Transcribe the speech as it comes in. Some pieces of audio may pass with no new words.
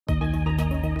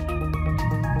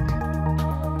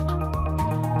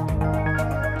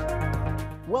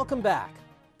Welcome back.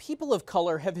 People of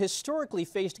color have historically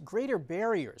faced greater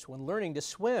barriers when learning to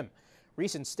swim.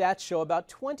 Recent stats show about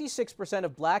 26%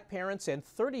 of black parents and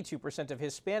 32% of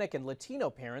Hispanic and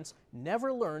Latino parents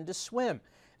never learned to swim.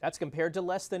 That's compared to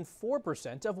less than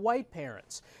 4% of white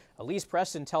parents. Elise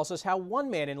Preston tells us how one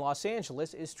man in Los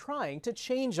Angeles is trying to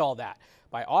change all that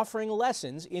by offering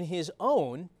lessons in his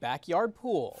own backyard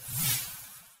pool.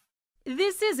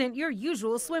 This isn't your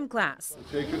usual swim class.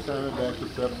 Take your time and back the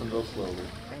steps and go slowly.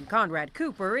 And Conrad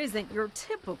Cooper isn't your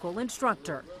typical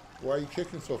instructor. Why are you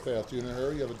kicking so fast? Are you in a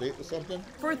hurry? You have a date or something?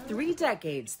 For 3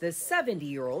 decades, the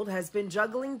 70-year-old has been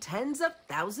juggling tens of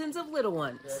thousands of little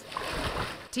ones,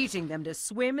 teaching them to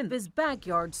swim in his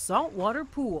backyard saltwater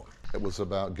pool. It was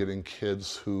about getting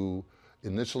kids who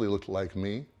initially looked like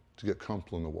me to get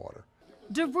comfortable in the water.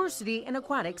 Diversity in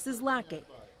aquatics is lacking.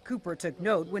 Cooper took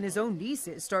note when his own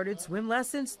nieces started swim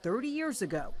lessons 30 years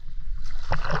ago.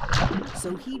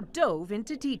 So he dove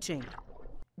into teaching.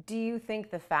 Do you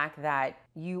think the fact that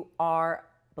you are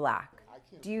black,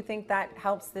 do you think that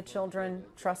helps the children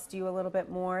trust you a little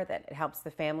bit more, that it helps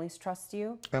the families trust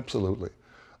you? Absolutely.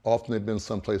 Often they've been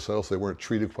someplace else, they weren't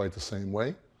treated quite the same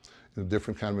way, in a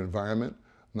different kind of environment,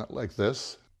 not like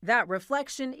this. That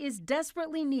reflection is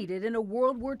desperately needed in a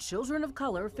world where children of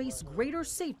color face greater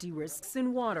safety risks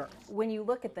in water. When you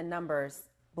look at the numbers,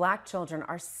 black children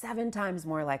are 7 times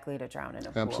more likely to drown in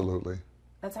a pool. Absolutely.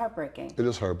 That's heartbreaking. It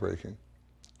is heartbreaking.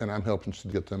 And I'm helping to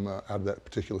get them out of that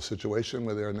particular situation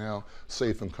where they're now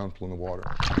safe and comfortable in the water.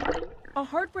 A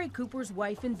heartbreak Cooper's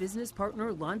wife and business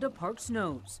partner Londa Parks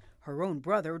knows. Her own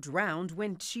brother drowned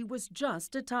when she was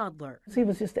just a toddler. He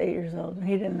was just 8 years old and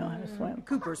he didn't know how to swim.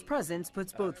 Cooper's presence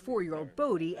puts both 4-year-old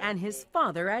Bodie and his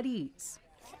father at ease.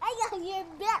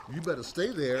 You better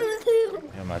stay there.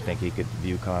 I think he could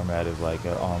view Conrad as like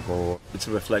an uncle. It's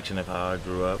a reflection of how I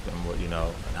grew up and what,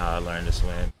 and how I learned to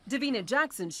swim. Davina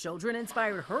Jackson's children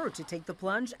inspired her to take the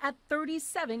plunge at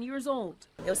 37 years old.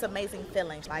 It was an amazing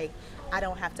feeling. Like, I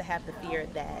don't have to have the fear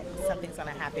that something's going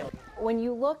to happen. When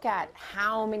you look at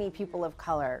how many people of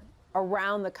color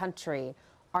around the country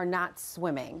are not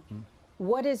swimming,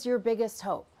 what is your biggest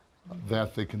hope?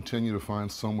 That they continue to find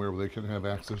somewhere where they can have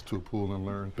access to a pool and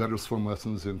learn better swim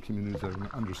lessons in communities that are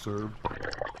underserved.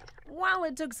 While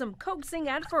it took some coaxing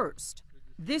at first,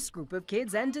 this group of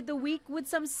kids ended the week with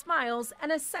some smiles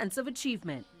and a sense of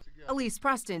achievement. Elise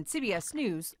Preston, CBS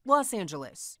News, Los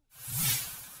Angeles.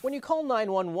 When you call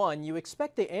 911, you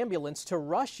expect the ambulance to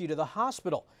rush you to the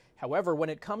hospital. However, when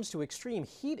it comes to extreme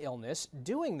heat illness,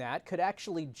 doing that could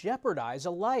actually jeopardize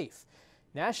a life.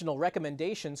 National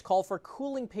recommendations call for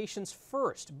cooling patients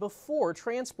first before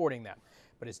transporting them.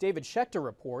 But as David Schechter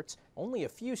reports, only a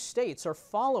few states are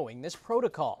following this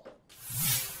protocol.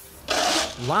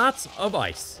 Lots of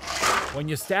ice. When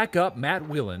you stack up Matt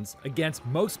Willens against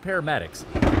most paramedics,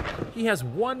 he has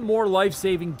one more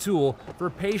life-saving tool for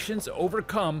patients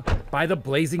overcome by the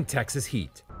blazing Texas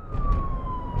heat.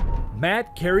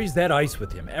 Matt carries that ice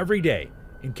with him every day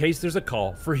in case there's a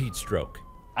call for heat stroke.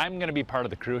 I'm going to be part of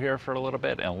the crew here for a little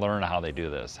bit and learn how they do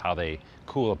this, how they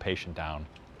cool a patient down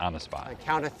on the spot. I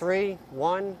count of 3,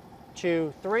 1,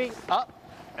 2, 3, up,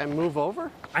 and move over.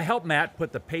 I help Matt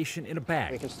put the patient in a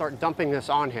bag. We can start dumping this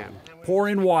on him. Pour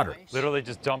in water. Literally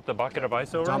just dump the bucket of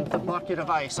ice over Dump him? the bucket of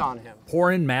ice on him.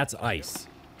 Pour in Matt's ice.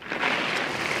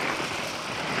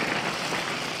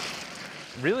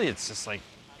 Really, it's just like,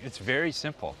 it's very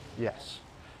simple. Yes.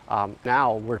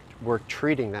 Now we're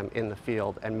treating them in the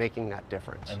field and making that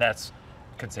difference. And that's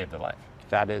could save their life.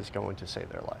 That is going to save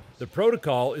their life. The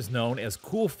protocol is known as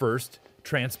Cool First,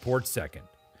 Transport Second.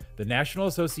 The National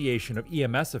Association of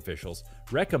EMS Officials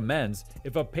recommends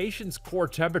if a patient's core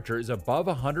temperature is above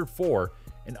 104,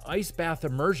 an ice bath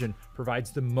immersion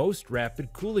provides the most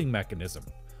rapid cooling mechanism.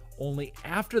 Only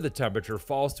after the temperature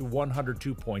falls to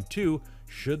 102.2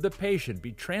 should the patient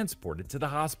be transported to the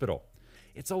hospital.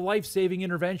 It's a life-saving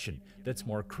intervention that's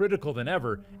more critical than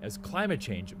ever as climate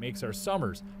change makes our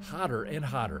summers hotter and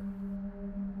hotter.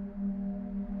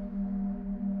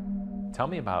 Tell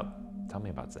me about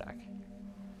Zach.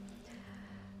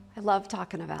 I love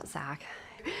talking about Zach.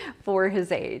 For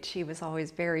his age, he was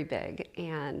always very big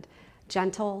and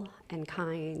gentle and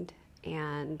kind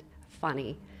and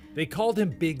funny. They called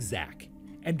him Big Zach,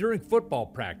 and during football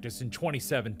practice in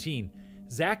 2017,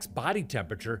 Zach's body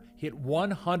temperature hit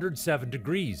 107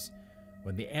 degrees.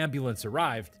 When the ambulance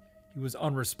arrived, he was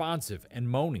unresponsive and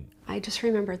moaning. I just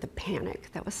remember the panic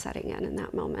that was setting in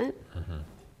that moment.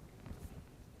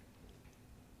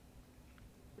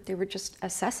 They were just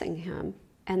assessing him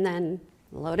and then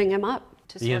loading him up.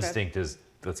 The instinct is,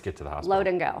 let's get to the hospital. Load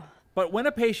and go. But when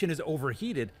a patient is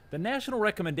overheated, the national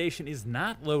recommendation is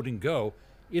not load and go.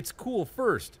 It's cool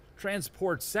first,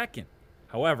 transport second.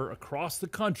 However, across the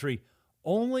country,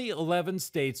 only 11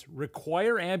 states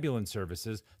require ambulance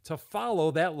services to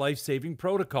follow that life-saving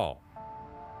protocol.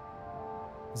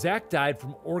 Zach died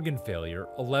from organ failure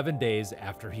 11 days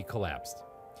after he collapsed.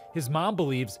 His mom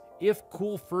believes if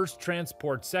Cool First,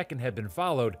 Transport Second had been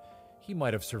followed, he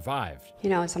might have survived. You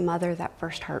know, as a mother, that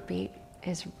first heartbeat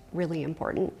is really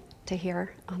important to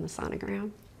hear on the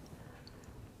sonogram.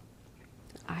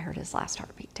 I heard his last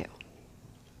heartbeat too.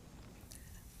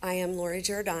 I am Lori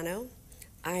Giordano.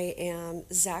 I am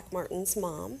Zach Martin's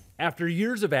mom. After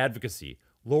years of advocacy,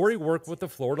 Lori worked with the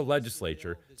Florida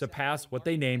legislature to pass what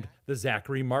they named the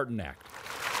Zachary Martin Act,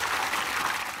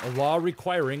 a law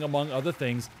requiring, among other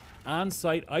things,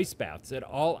 on-site ice baths at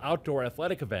all outdoor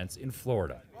athletic events in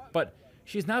Florida. But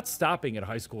she's not stopping at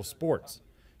high school sports.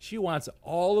 She wants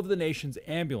all of the nation's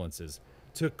ambulances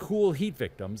to cool heat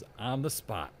victims on the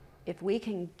spot. If we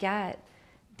can get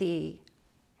the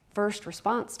first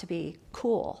response to be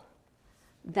cool,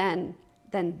 then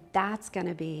that's going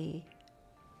to be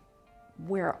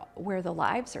where the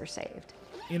lives are saved.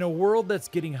 In a world that's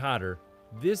getting hotter,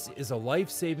 this is a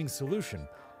life-saving solution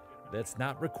that's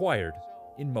not required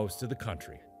in most of the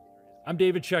country. I'm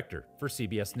David Schechter for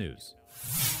CBS News.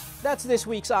 That's this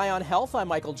week's Eye on Health. I'm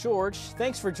Michael George.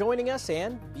 Thanks for joining us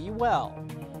and be well.